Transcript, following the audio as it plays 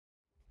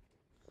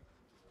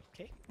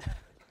Okay.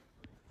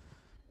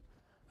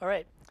 All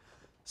right.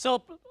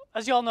 So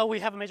as you all know, we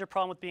have a major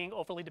problem with being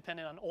overly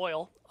dependent on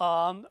oil.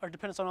 Our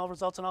dependence on oil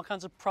results in all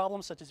kinds of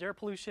problems, such as air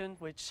pollution,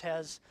 which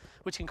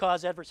can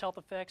cause adverse health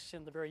effects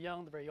in the very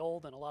young, the very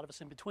old, and a lot of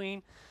us in between.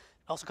 It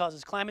also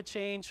causes climate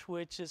change,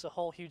 which is a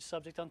whole huge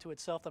subject unto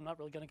itself that I'm not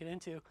really going to get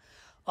into.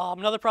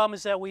 Another problem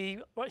is that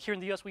here in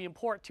the U.S., we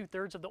import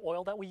 2/3 of the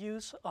oil that we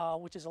use,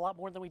 which is a lot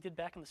more than we did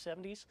back in the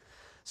 70s.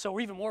 So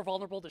we're even more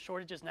vulnerable to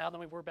shortages now than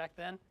we were back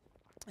then.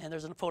 And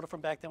there's a photo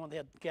from back then when they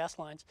had gas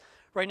lines.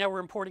 Right now we're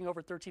importing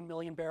over 13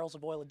 million barrels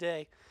of oil a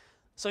day.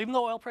 So even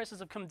though oil prices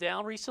have come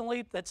down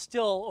recently, that's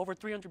still over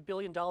 $300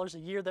 billion a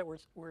year that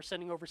we're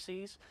sending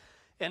overseas.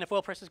 And if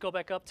oil prices go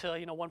back up to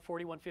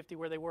 140, 150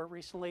 where they were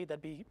recently,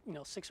 that'd be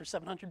 600 or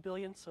 700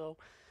 billion. So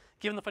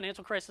given the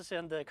financial crisis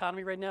and the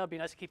economy right now, it'd be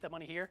nice to keep that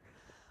money here.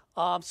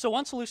 So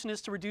one solution is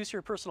to reduce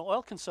your personal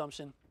oil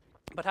consumption.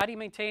 But how do you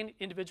maintain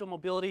individual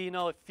mobility?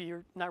 If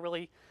you're not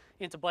really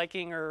into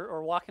biking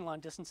or walking long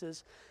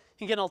distances,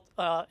 you can get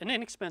an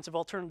inexpensive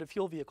alternative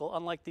fuel vehicle,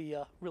 unlike the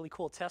really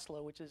cool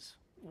Tesla, which is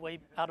way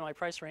out of my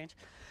price range.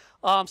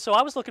 So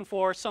I was looking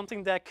for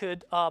something that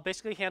could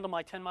basically handle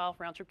my 10-mile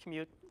round-trip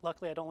commute.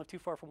 Luckily, I don't live too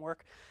far from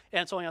work,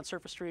 and it's only on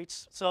surface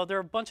streets. So there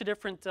are a bunch of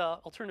different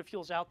alternative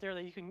fuels out there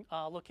that you can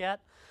look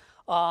at.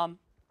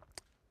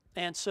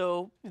 And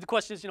so the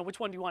question is, which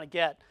one do you want to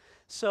get?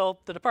 So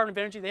the Department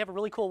of Energy, they have a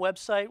really cool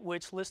website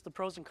which lists the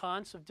pros and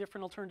cons of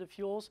different alternative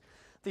fuels.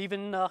 They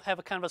even have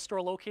a kind of a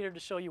store locator to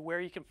show you where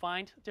you can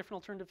find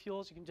different alternative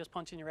fuels. You can just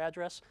punch in your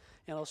address,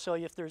 and it'll show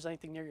you if there's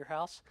anything near your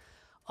house.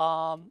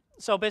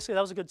 So basically,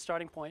 that was a good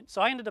starting point.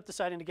 So I ended up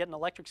deciding to get an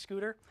electric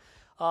scooter.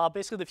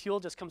 Basically, the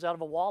fuel just comes out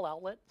of a wall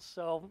outlet.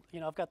 So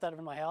I've got that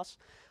in my house.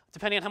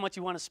 Depending on how much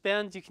you want to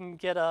spend, you can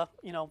get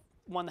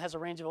one that has a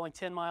range of only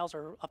 10 miles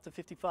or up to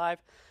 55.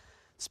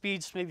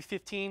 Speeds maybe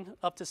 15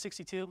 up to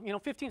 62.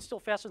 15 is still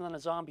faster than a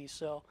zombie,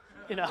 so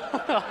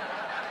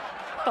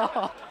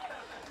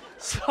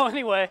So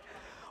anyway,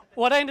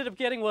 what I ended up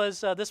getting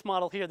was this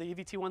model here, the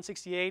EVT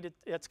 168.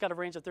 It's got a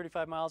range of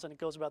 35 miles and it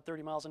goes about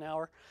 30 miles an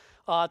hour.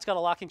 It's got a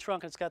locking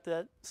trunk and it's got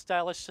the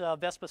stylish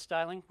Vespa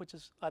styling, which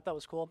I thought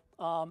was cool.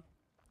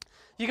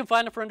 You can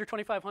find it for under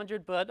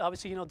 $2,500, but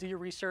obviously do your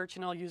research.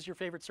 Use your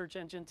favorite search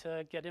engine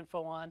to get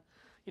info on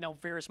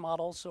various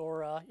models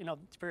or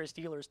various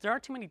dealers. There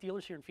aren't too many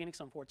dealers here in Phoenix,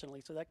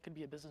 unfortunately, so that could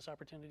be a business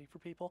opportunity for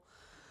people.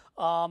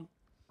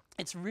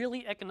 It's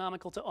really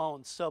economical to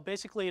own. So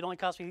basically, it only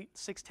costs me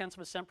 0.6 of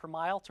a cent per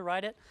mile to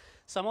ride it.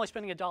 So I'm only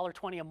spending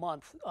 $1.20 a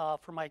month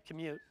for my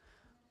commute.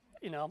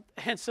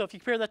 And so if you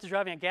compare that to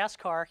driving a gas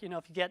car, if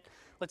you get,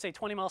 let's say,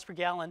 20 miles per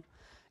gallon,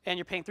 and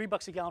you're paying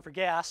 $3 a gallon for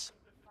gas,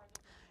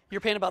 you're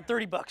paying about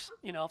 30 bucks.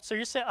 So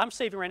I'm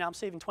saving right now. I'm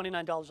saving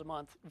 $29 a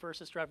month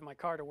versus driving my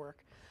car to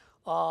work.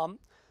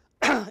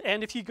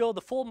 And if you go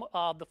the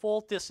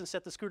full distance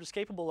that the scooter is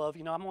capable of,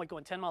 I'm only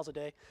going 10 miles a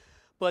day.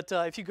 But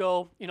if you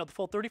go, the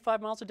full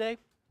 35 miles a day,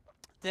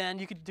 then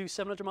you could do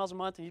 700 miles a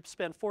month, and you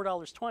spend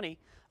 $4.20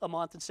 a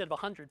month instead of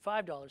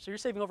 $105. So you're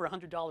saving over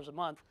 $100 a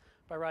month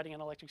by riding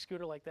an electric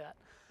scooter like that.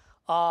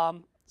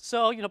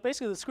 So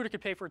basically, the scooter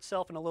could pay for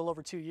itself in a little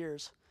over 2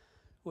 years,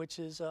 which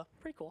is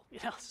pretty cool.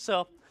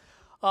 So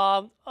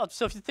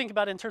if you think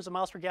about it in terms of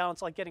miles per gallon,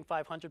 it's like getting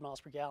 500 miles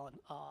per gallon.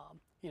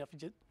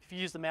 If you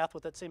use the math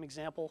with that same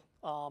example.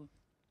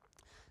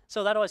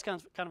 So that always kind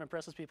of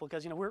impresses people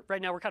because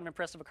right now we're kind of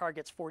impressed if a car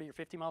gets 40 or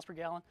 50 miles per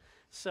gallon.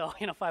 So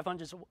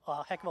 500 is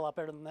a heck of a lot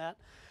better than that.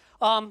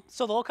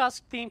 So the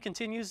low-cost theme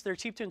continues. They're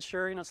cheap to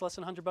insure. It's less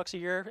than $100 a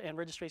year, and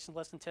registration is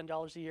less than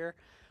 $10 a year.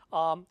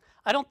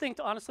 I don't think,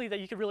 honestly,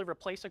 that you could really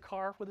replace a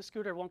car with a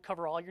scooter. It won't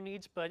cover all your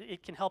needs, but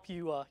it can help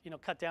you,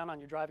 cut down on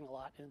your driving a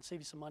lot and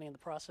save you some money in the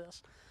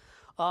process.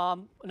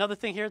 Another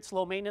thing here, it's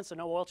low maintenance. There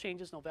are no oil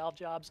changes, no valve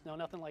jobs,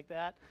 nothing like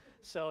that.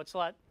 So it's a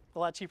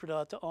lot cheaper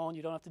to own.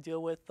 You don't have to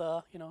deal with,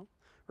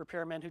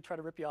 repairmen who try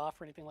to rip you off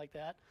or anything like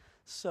that.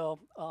 So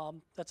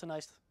that's a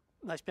nice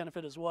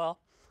benefit as well.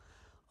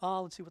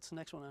 Let's see what's the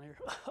next one on here.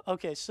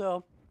 Okay,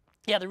 so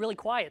yeah, they're really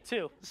quiet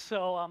too.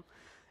 So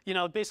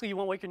basically you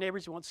won't wake your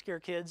neighbors, you won't scare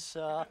kids.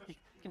 You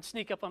can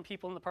sneak up on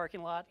people in the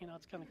parking lot.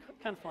 It's kind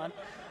of fun.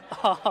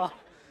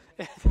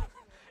 You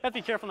have to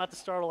be careful not to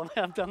startle them.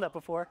 I've done that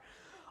before.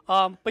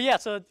 But yeah,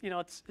 so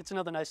it's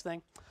another nice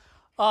thing.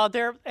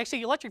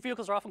 Actually, electric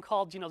vehicles are often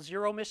called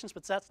zero emissions,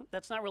 but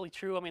that's not really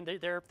true. I mean,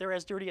 they're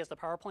as dirty as the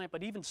power plant,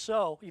 but even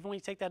so, even when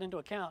you take that into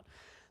account,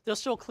 they're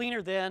still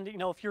cleaner than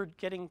if you're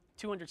getting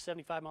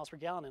 275 miles per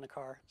gallon in a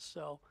car.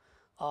 So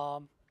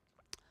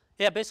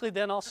yeah, basically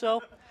then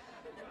also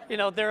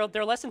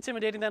they're less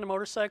intimidating than a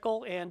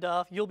motorcycle, and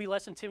you'll be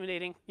less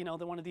intimidating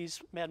than one of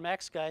these Mad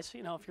Max guys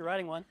if you're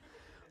riding one.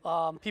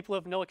 People who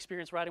have no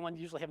experience riding one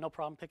usually have no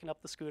problem picking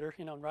up the scooter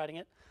and riding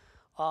it.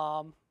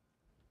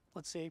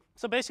 Let's see.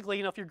 So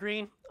basically, if you're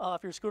green,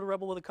 if you're a scooter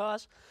rebel with a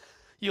cause,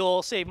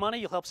 you'll save money,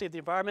 you'll help save the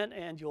environment,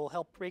 and you'll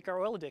help break our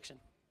oil addiction.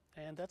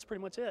 And that's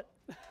pretty much it.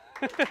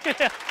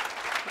 Yeah.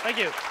 Thank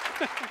you.